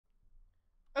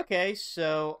Okay,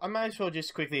 so I might as well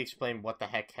just quickly explain what the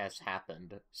heck has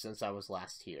happened since I was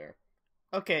last here.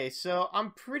 Okay, so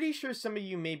I'm pretty sure some of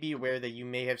you may be aware that you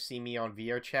may have seen me on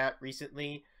VR chat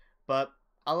recently, but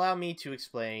allow me to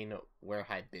explain where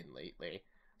I've been lately.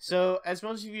 So, as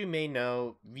most of you may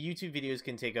know, YouTube videos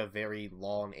can take a very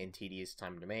long and tedious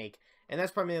time to make, and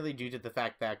that's primarily due to the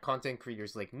fact that content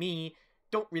creators like me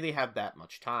don't really have that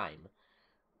much time.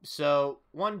 So,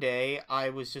 one day, I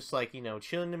was just like,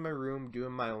 chilling in my room,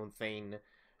 doing my own thing,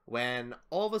 when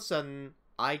all of a sudden,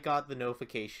 I got the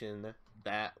notification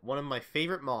that one of my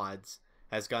favorite mods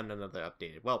has gotten another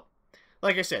updated. Well,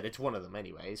 like I said, it's one of them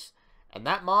anyways. And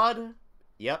that mod,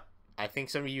 yep, I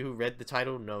think some of you who read the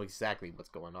title know exactly what's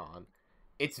going on.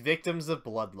 It's Victims of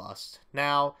Bloodlust.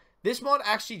 Now, this mod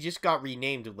actually just got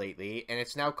renamed lately, and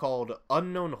it's now called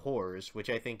Unknown Horrors,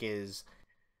 which I think is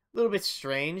a little bit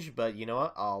strange, but you know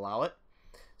what, I'll allow it.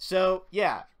 So,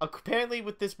 yeah, apparently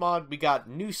with this mod, we got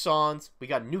new songs, we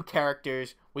got new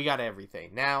characters, we got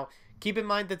everything. Now, keep in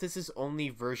mind that this is only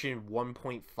version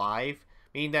 1.5,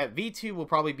 meaning that V2 will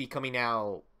probably be coming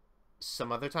out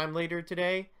some other time later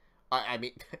today. I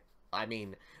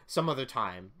mean, some other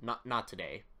time, not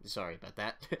today. Sorry about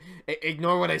that.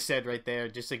 Ignore what I said right there,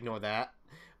 just ignore that.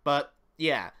 But,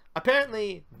 yeah,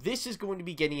 apparently, this is going to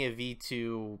be getting a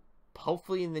V2,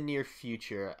 hopefully in the near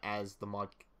future, as the mod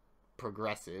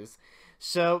progresses.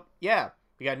 So, yeah,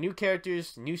 we got new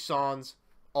characters, new songs,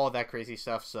 all that crazy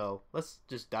stuff, so let's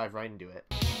just dive right into it.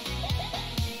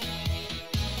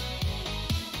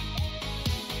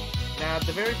 Now,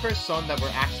 the very first song that we're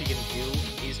actually going to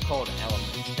do is called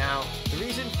Elements. Now, the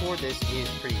reason for this is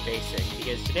pretty basic,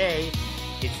 because today,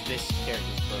 it's this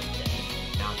character's birthday,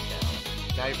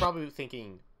 Now you're probably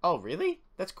thinking, oh, really?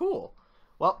 That's cool.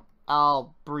 Well,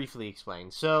 I'll briefly explain.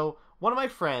 So, one of my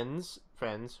friends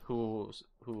who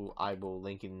I will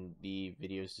link in the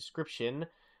video's description,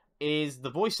 is the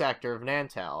voice actor of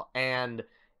Nantel, and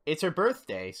it's her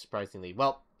birthday, surprisingly.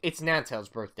 Well, it's Nantel's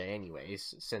birthday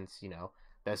anyways, since,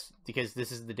 that's because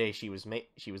this is the day she was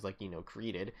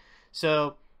created.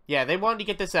 So, yeah, they wanted to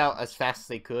get this out as fast as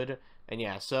they could, and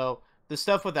yeah, so the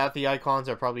stuff without the icons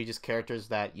are probably just characters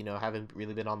that, haven't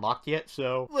really been unlocked yet,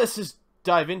 so let's just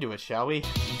dive into it, shall we?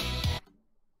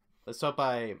 Let's hope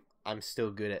I'm still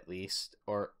good at least,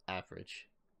 or average.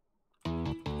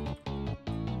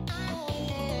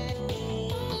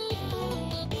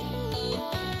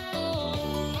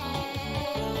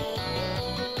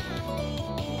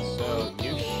 So,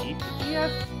 new sheep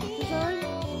DF design?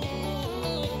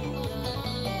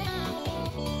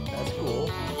 That's cool.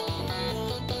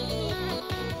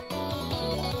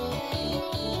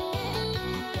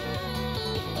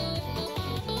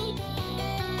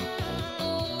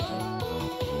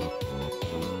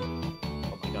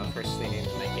 First thing in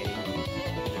my game, I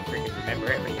freaking remember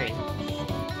everything.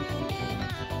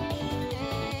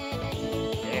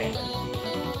 Yeah.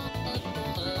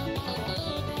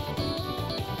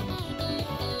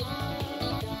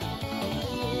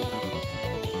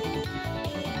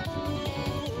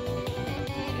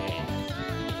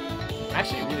 I'm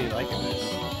actually really liking this.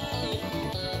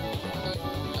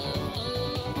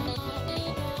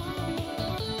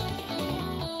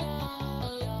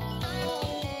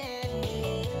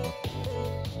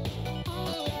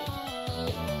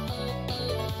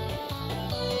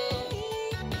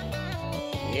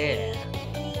 Yeah.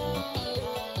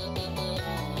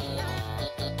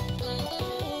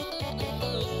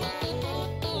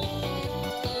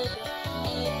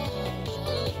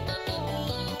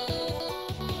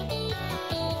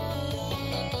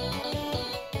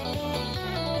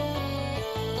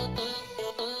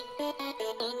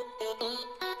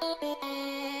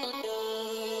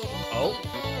 Oh.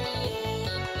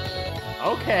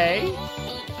 Okay.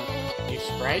 New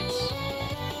sprites.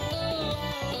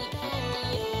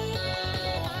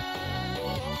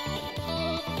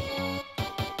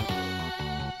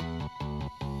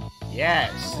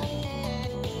 Yes.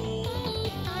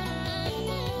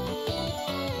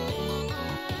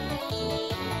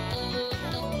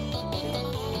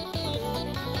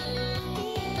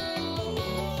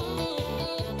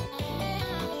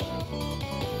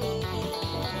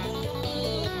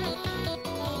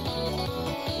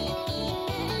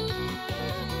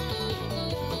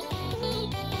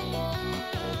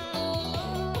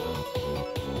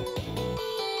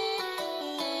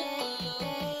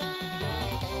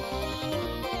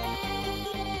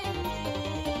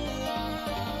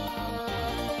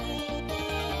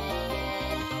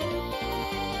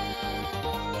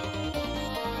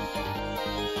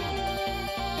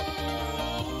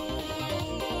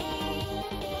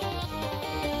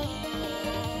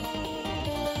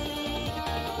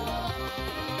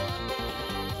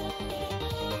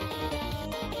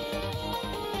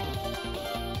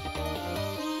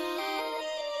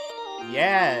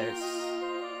 Yes!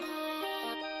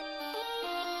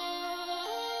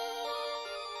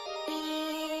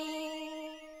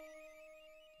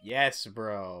 Yes,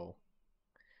 bro.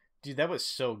 Dude, that was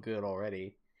so good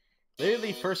already.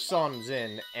 Literally, first song's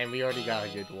in, and we already got a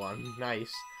good one.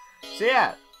 Nice. So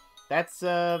yeah, that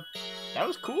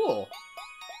was cool.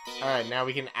 Alright, now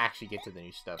we can actually get to the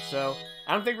new stuff. So,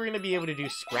 I don't think we're going to be able to do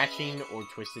scratching or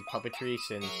twisted puppetry,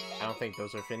 since I don't think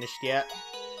those are finished yet.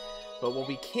 But what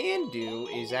we can do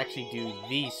is actually do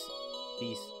these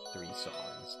 3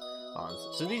 songs.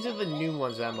 So these are the new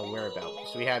ones that I'm aware about.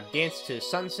 So we have Dance to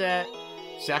Sunset,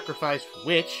 Sacrifice,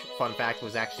 which, fun fact,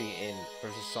 was actually in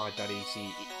versus Sonic.exe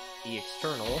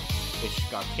External,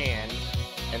 which got canned,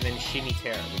 and then Shimmy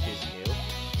Terror, which is new.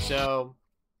 So,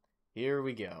 here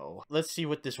we go. Let's see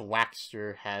what this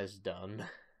Waxter has done.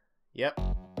 Yep.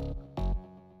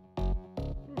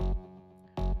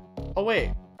 Oh,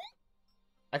 wait.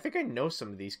 I think I know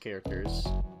some of these characters.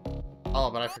 Oh,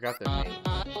 but I forgot their names.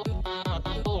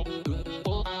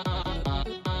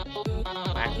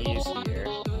 Wacky is here.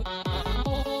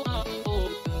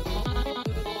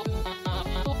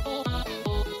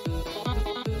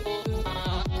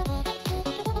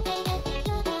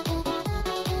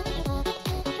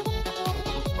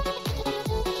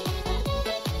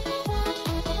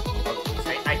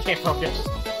 I can't focus.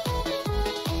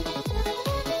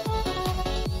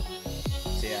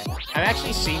 So yeah, I've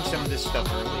actually seen some of this stuff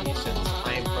early since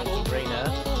I am friends with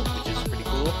Reina, which is pretty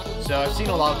cool. So I've seen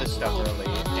a lot of this stuff early,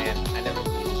 and I never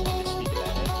really wanted to speak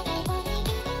about it.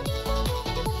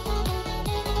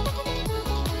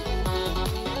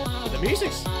 But the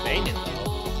music's banging though.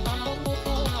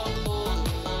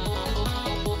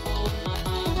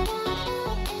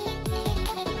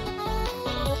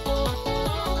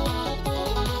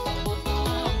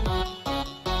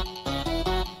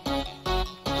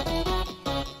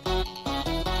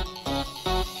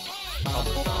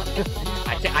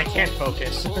 I can't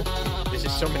focus. There's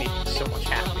just so much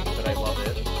happening, but I love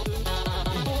it.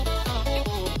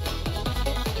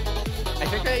 I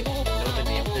think I know the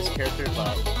name of this character, but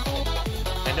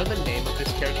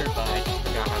I just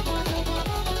forgot how to pronounce it.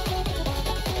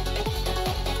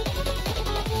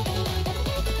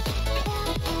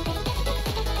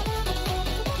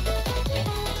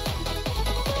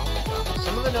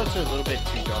 Some of the notes are a little bit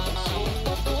too dark to see.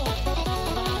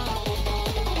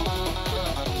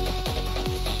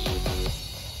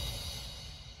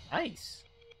 Nice.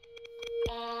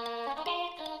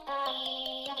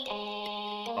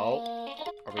 Oh,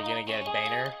 are we gonna get a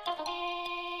banner?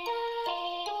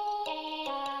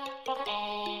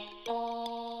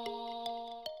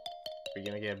 Are we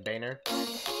gonna get a banner?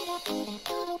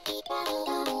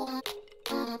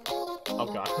 Oh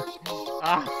god.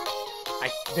 Ah!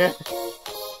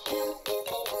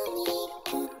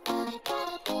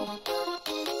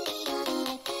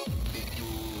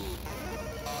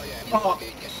 Oh.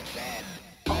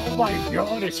 Oh my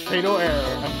god, it's Fatal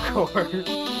Error, of course.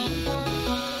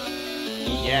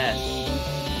 Yes.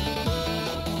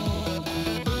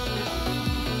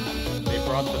 They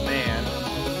brought the man.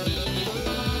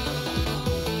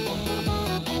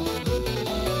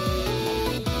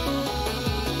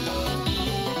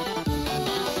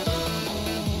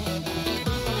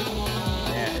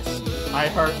 Yes. I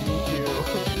heart you.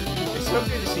 It's so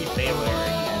good to see Fatal Error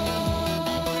again.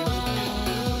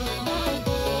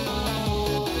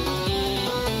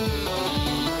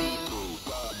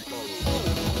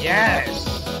 Yes!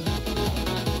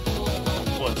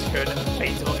 What's good?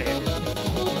 Fatal Error.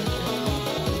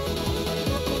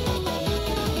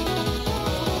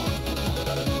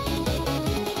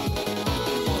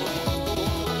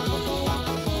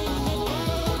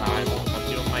 I'm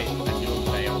doing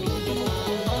what I always do.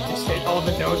 Just hit all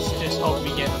the notes, just hope we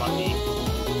get lucky.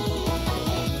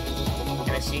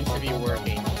 And it seems to be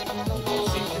working.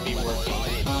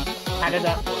 How did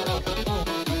that work?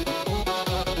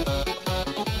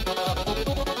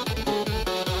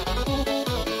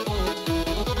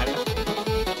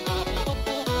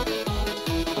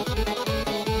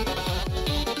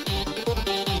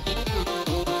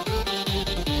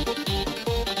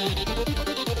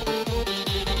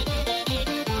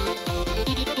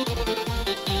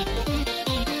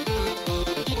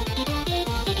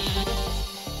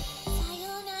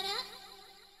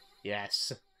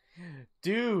 Yes.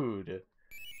 Dude.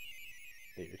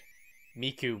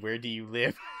 Miku, where do you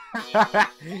live?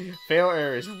 Fatal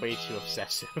Error is way too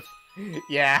obsessive.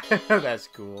 Yeah, that's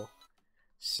cool.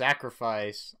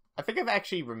 Sacrifice. I think I've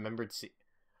actually remembered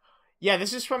Yeah,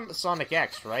 this is from Sonic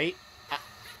X, right?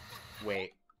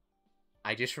 Wait.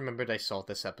 I just remembered I saw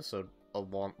this episode a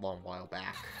long while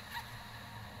back.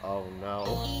 Oh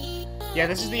no. Yeah,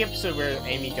 this is the episode where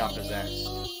Amy got possessed.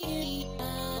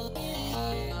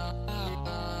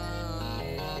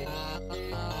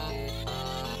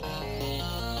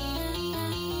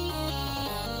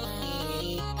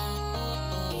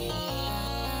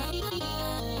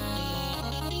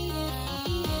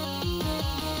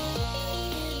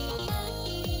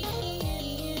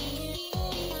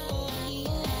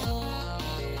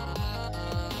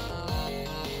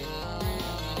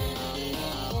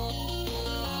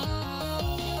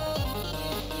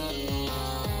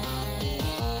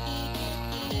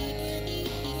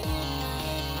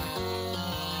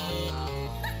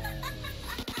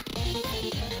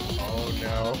 Oh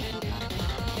no.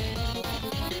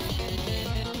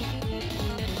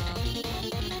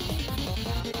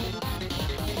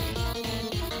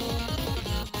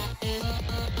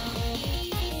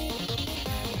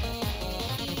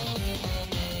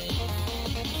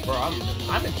 Bro,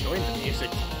 I'm enjoying the music.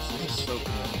 This is so good.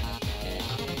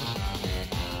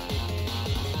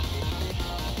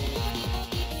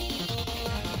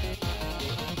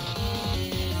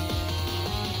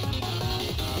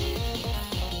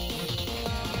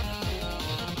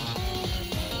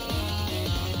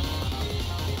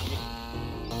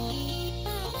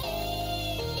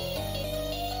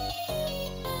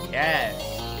 Yes.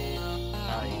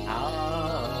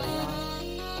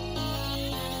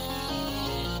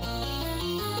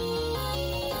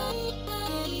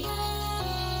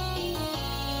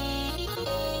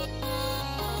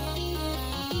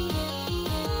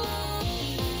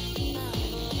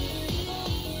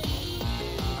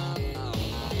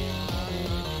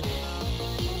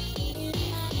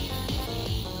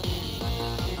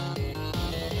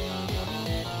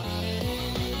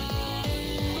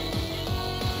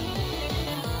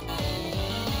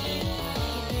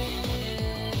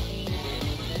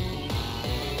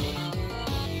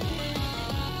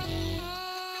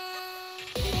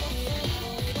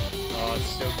 Oh, it's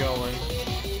still going.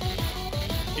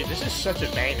 Dude, this is such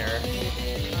a banger.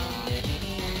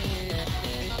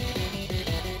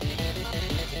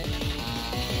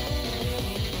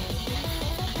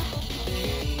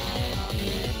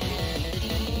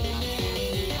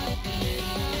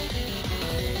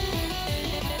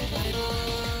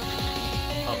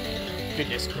 Oh,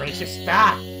 goodness gracious,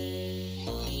 stop!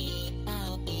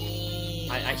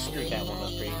 I screwed that one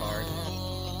up pretty hard.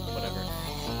 Whatever.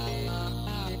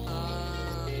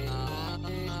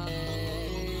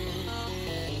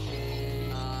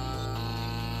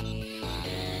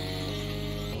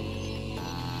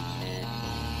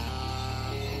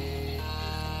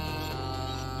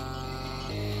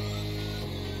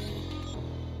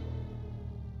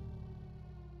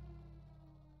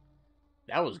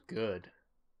 That was good.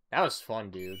 That was fun,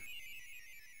 dude.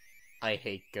 I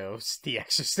hate ghosts. The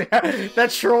Exorcist.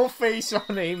 That troll face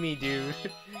on Amy, dude.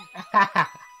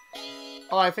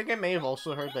 Oh, I think I may have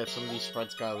also heard that some of these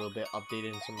spreads got a little bit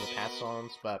updated in some of the past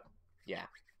songs, but yeah.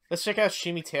 Let's check out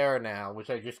Shimmy Terror now, which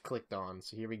I just clicked on,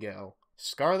 so here we go.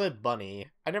 Scarlet Bunny.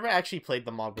 I never actually played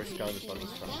the mod where Scarlet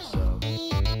Bunny's from, so...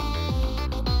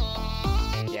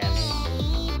 Yes.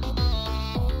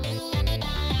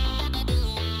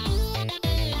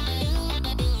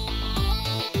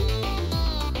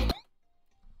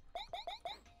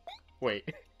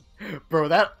 Wait. Bro,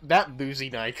 that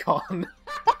losing icon.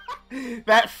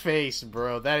 That face,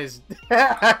 bro, that is...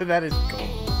 that is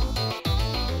gold.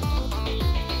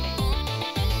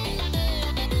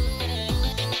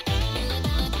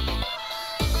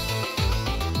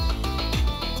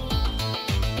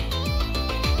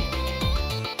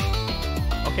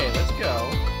 Okay, let's go.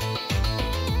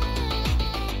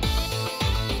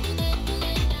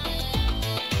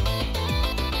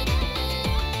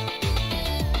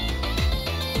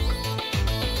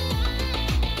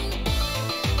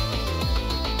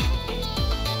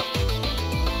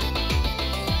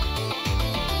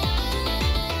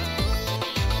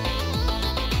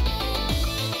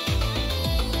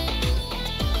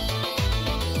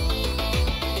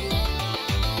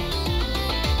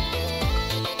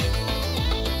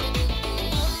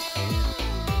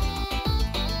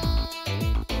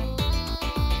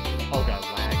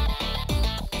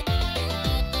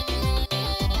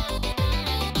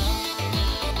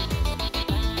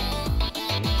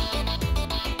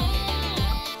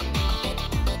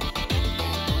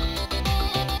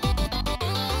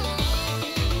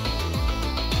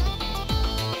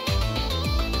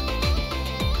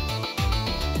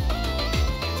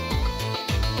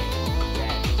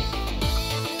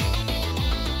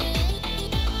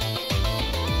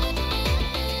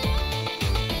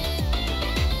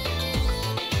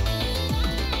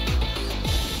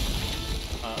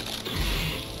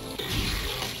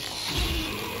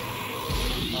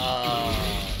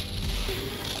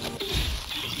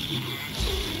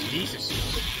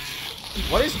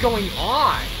 What is going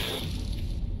on?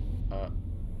 Oh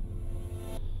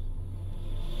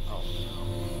no.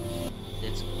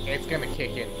 It's gonna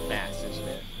kick in fast, isn't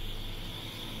it?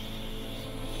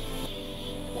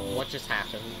 What just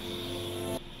happened?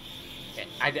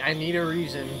 I need a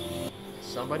reason.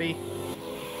 Somebody?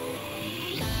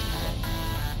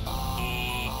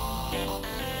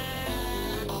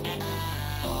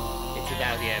 It's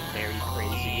about to get very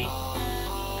crazy.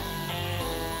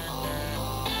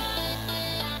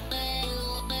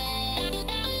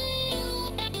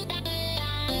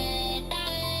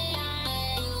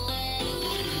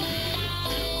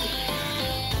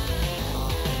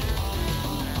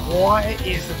 What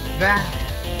is that?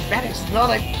 That is not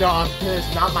a dog. That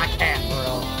is not my cat,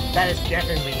 bro. That is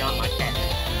definitely not my cat.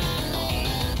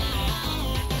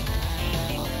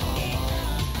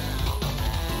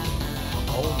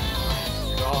 Oh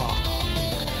my god.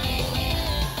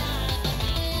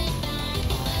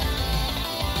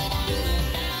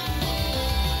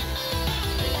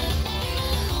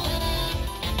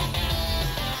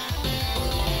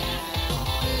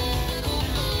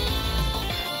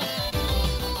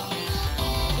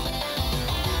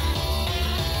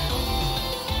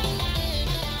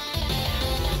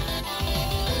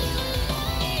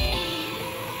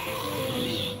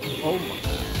 Oh my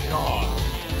god.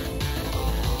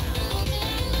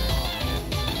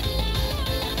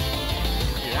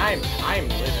 Dude, I'm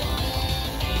living.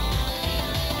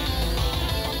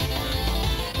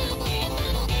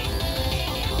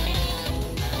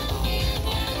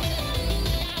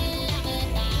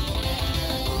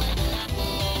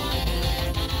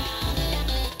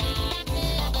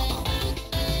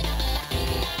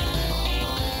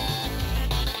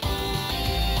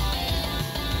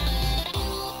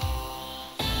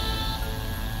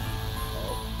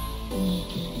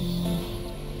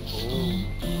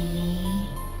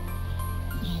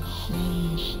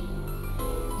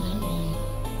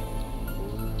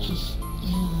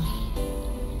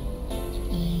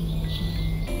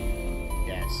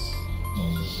 Yes.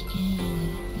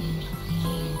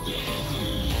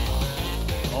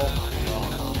 Oh my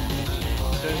god.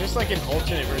 So it's just like an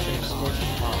alternate version of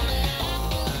Scorch's Mom.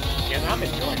 Yeah, I'm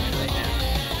enjoying it right now.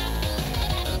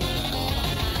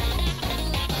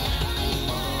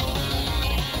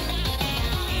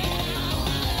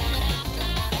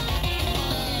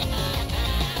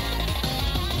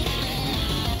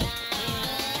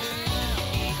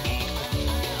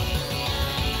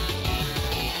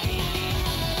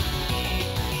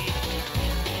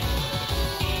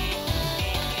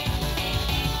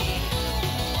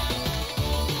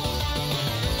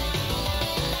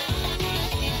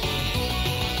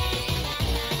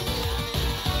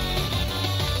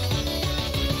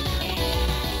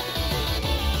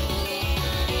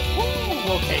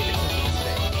 Okay, this is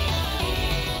insane.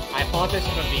 I apologize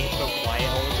for being so quiet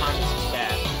all the time, this is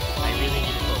bad. I really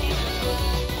need to focus.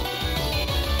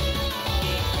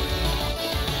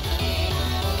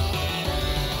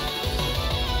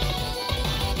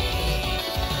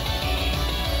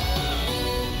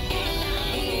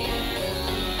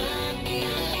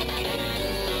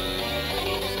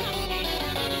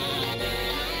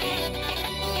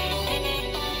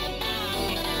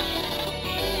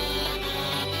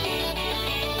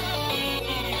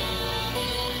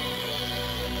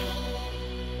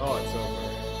 Oh, it's over.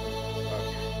 Okay.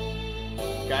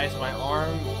 Guys, my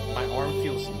arm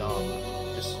feels numb.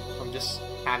 I'm just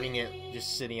having it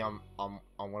just sitting on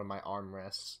one of my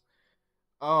armrests.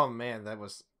 Oh man, that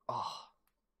was oh,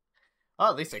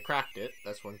 at least I cracked it.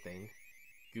 That's one thing.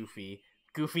 Goofy.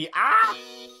 Ah!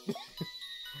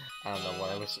 I don't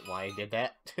know why I did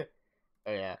that.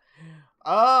 Oh yeah.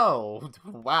 Oh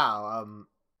wow.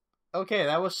 Okay,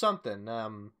 that was something.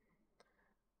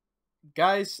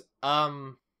 Guys,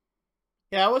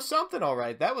 yeah, it was something, all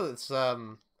right. That was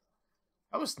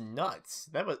nuts.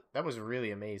 That was really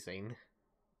amazing.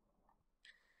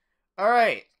 All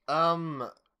right.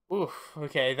 Oof.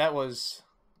 Okay, that was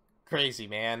crazy,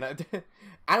 man.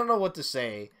 I don't know what to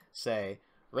say.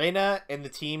 Reina and the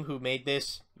team who made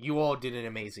this, you all did an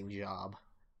amazing job.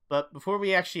 But before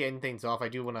we actually end things off, I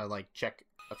do want to like check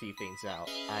a few things out.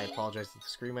 I apologize if the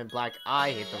screen went black.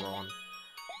 I hit the wrong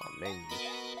menu.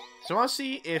 So I want to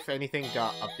see if anything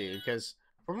got updated, because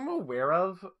from what I'm aware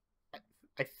of,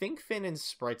 I think Finn and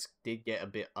sprites did get a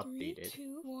bit updated. 3,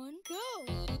 2, 1, go!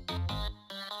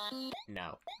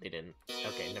 No, they didn't.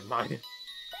 Okay, never mind.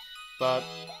 But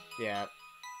yeah,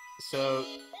 so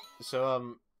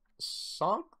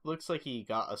Sonic looks like he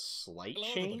got a slight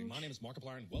change. My name is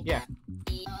Markiplier and welcome. Yeah.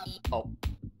 Oh.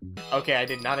 Okay, I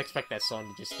did not expect that song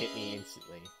to just hit me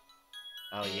instantly.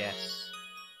 Oh yes,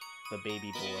 the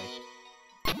baby boy.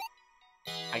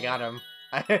 I got him.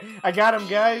 I got him,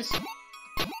 guys!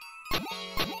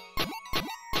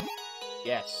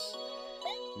 Yes.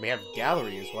 We have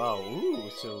gallery as well. Ooh,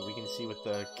 so we can see what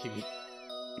the community...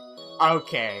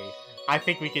 Okay. I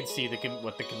think we can see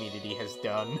what the community has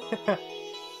done.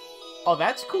 Oh,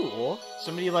 that's cool.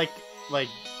 Somebody, like,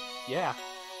 yeah.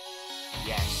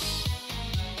 Yes.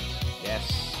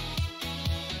 Yes.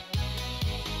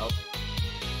 Oh.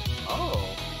 Oh.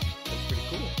 That's pretty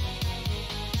cool.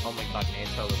 Oh my god,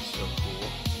 Mantel looks so cool.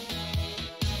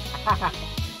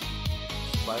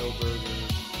 Spiral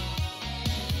burgers.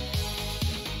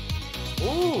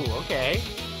 Ooh, okay.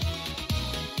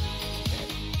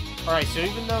 Alright, so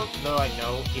even though I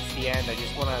know it's the end, I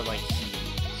just want to, like,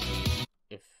 see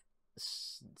if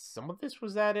some of this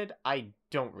was added. I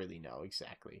don't really know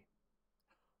exactly.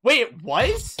 Wait, it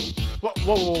was? Whoa,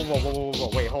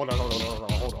 wait, hold on,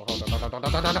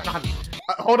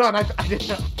 I did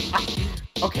not,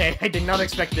 okay, I did not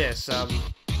expect this,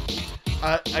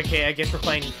 okay, I guess we're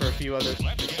playing for a few other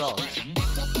songs.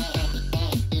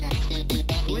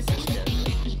 Who is this character?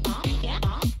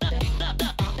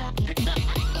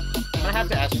 I'm gonna have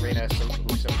to ask Reina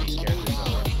who some of these characters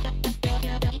are.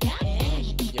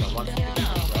 You know, once we get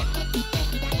this up.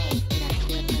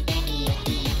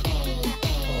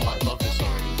 Oh, I love this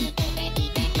already.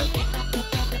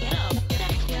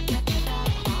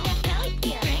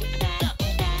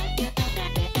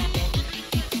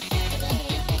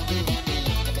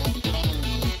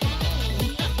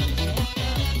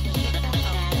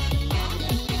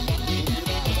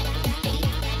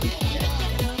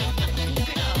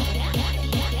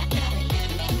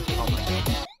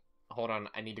 Hold on,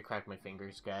 I need to crack my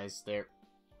fingers, guys. They're...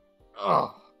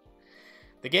 Ugh.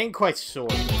 They're getting quite sore.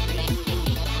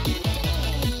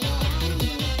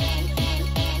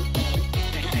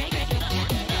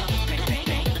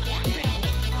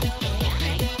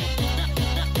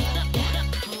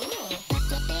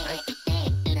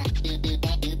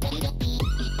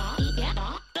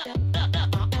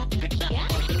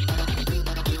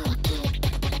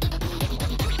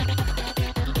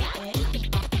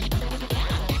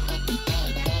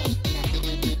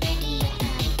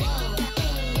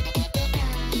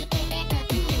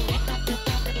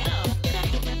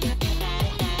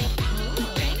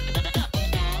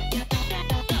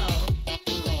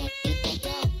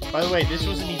 By the way, this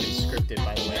wasn't even scripted,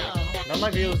 by the way. None of my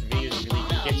videos really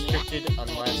get scripted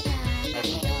unless I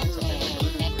was doing something like a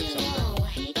review or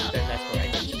something. Then that's where I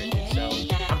get scripted. So,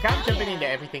 I'm kind of jumping into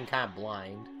everything kind of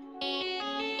blind.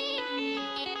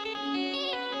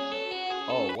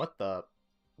 Oh, what the...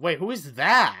 Wait, who is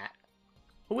that?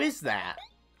 Who is that?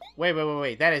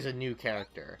 Wait. That is a new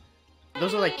character.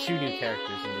 Those are like 2 new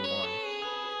characters into one.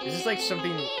 Is this like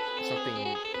something...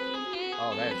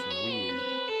 Oh, that is weird.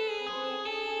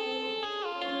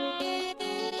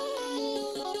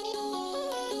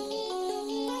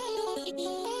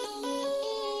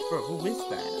 Bro, who is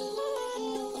that?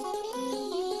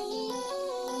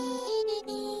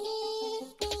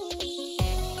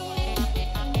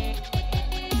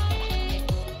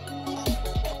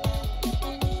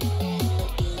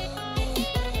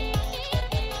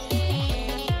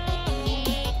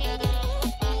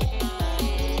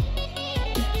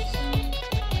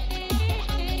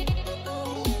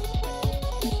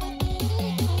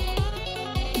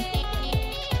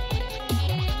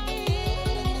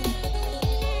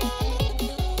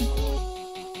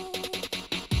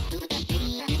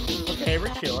 Okay,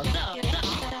 we're chilling.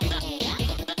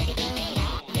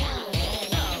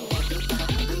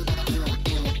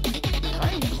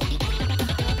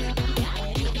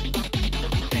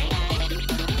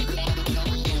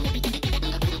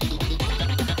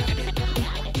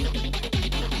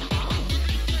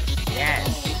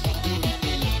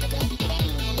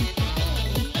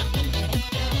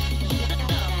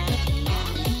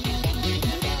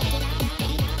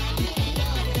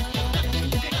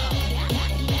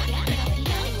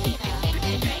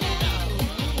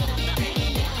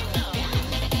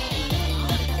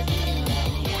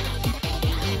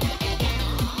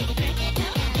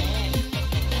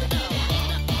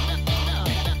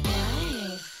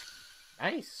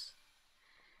 Nice.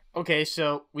 Okay,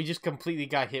 so we just completely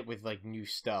got hit with like new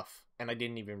stuff, and I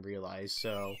didn't even realize.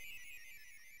 So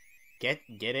get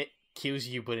it? Kills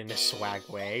you, but in a swag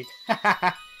way.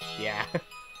 Yeah.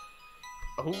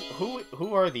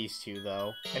 Who are these 2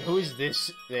 though? And who is this?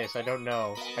 I don't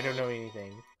know. I don't know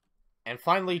anything. And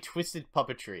finally, Twisted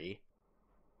Puppetry.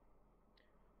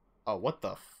 Oh, what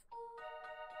the?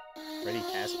 Freddy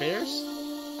Fazbear's?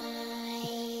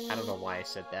 I don't know why I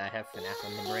said that. I have FNAF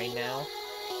on the brain now.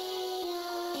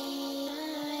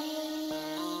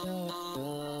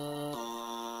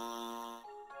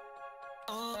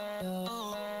 Bro,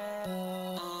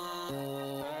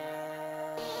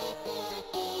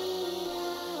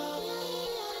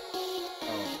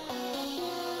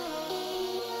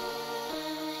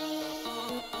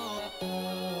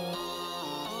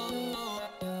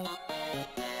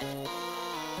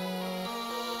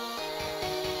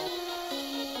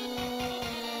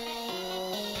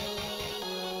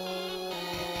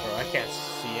 I can't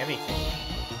see anything.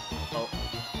 Oh.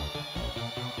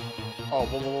 Oh,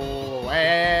 whoa, whoa, whoa, whoa,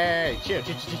 hey, chill,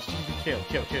 chill, chill, chill,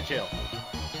 chill, chill, chill.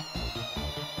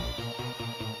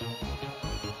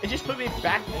 It just put me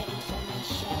back.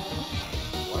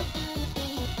 What?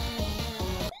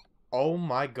 Oh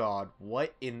my god,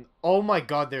 what in... Oh my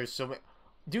god, there's so many...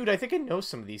 Dude, I think I know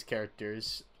some of these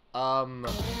characters.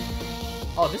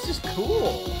 Oh, this is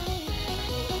cool.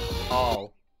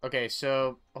 Oh, okay,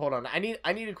 so, hold on. I need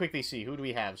to quickly see. Who do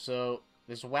we have? So,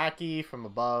 there's Wacky from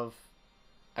above.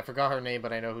 I forgot her name,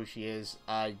 but I know who she is.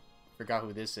 I forgot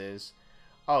who this is.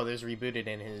 Oh, there's Rebooted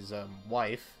and his,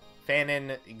 wife.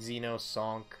 Fanon, Xeno,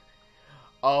 Sonk.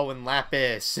 Oh, and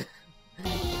Lapis.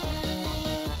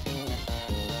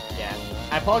 Yeah.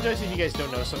 I apologize if you guys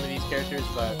don't know some of these characters,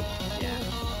 but, yeah.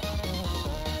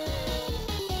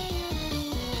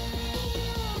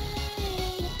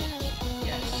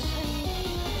 Yes.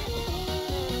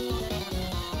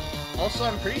 Also,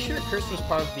 I'm pretty sure Chris was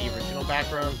part of the original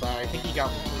background, but I think he got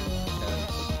removed because...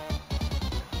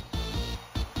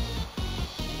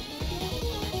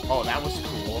 Oh, that was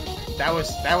cool. That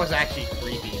was actually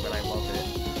creepy, but I loved it.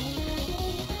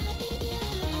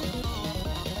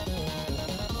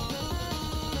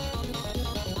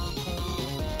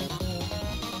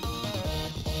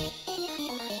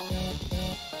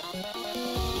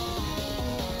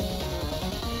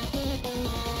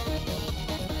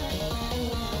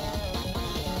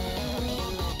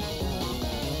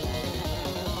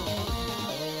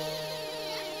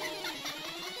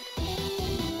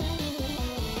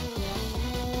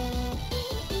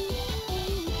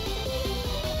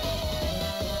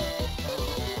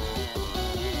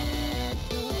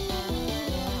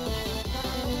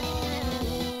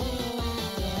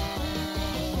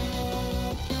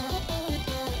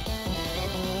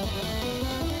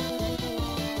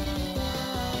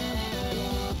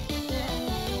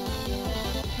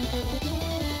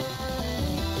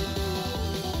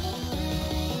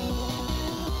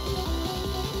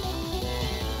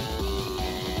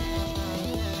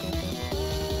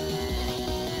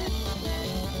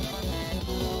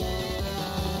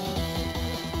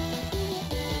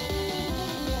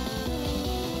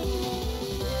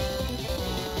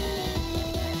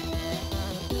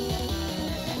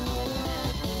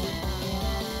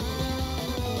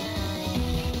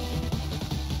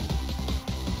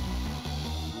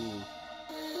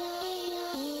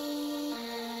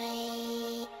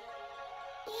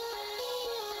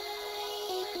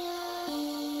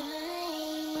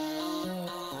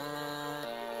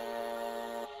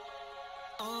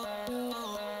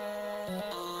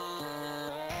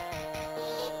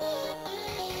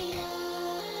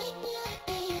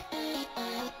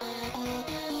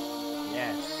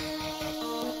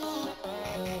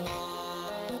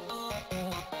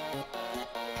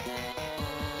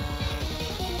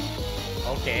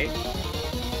 Okay.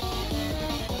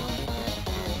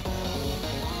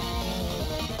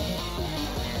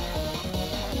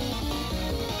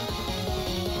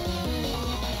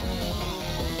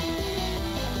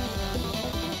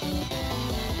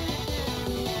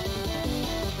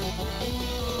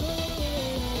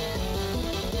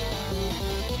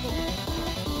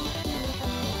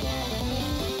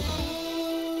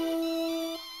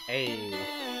 Hey.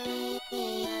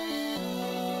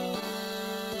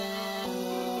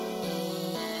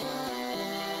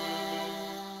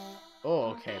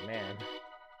 Oh, okay, man.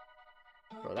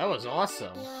 Bro, that was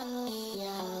awesome.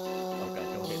 Oh god,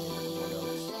 don't hit me with more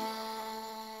notes.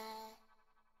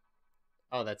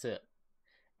 Oh, that's it.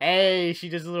 Hey, she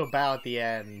does a little bow at the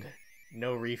end.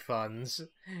 No refunds.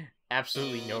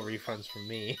 Absolutely no refunds from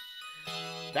me.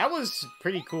 That was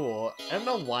pretty cool. I don't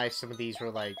know why some of these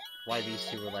were like, why these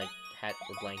two were like,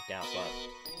 were blanked out, but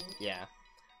yeah.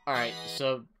 Alright,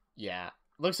 so yeah.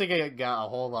 Looks like I got a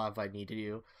whole lot I need to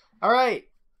do. Alright.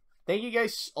 Thank you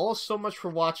guys all so much for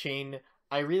watching.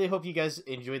 I really hope you guys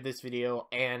enjoyed this video,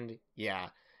 and yeah.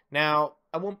 Now,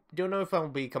 don't know if I'll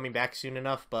be coming back soon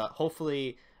enough, but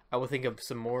hopefully I will think of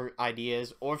some more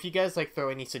ideas. Or if you guys like throw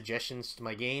any suggestions to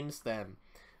my games, then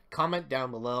comment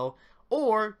down below.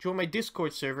 Or join my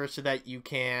Discord server so that you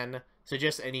can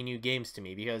suggest any new games to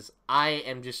me, because I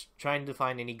am just trying to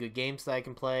find any good games that I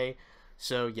can play.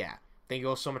 So yeah, thank you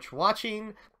all so much for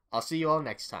watching. I'll see you all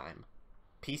next time.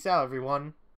 Peace out,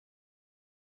 everyone.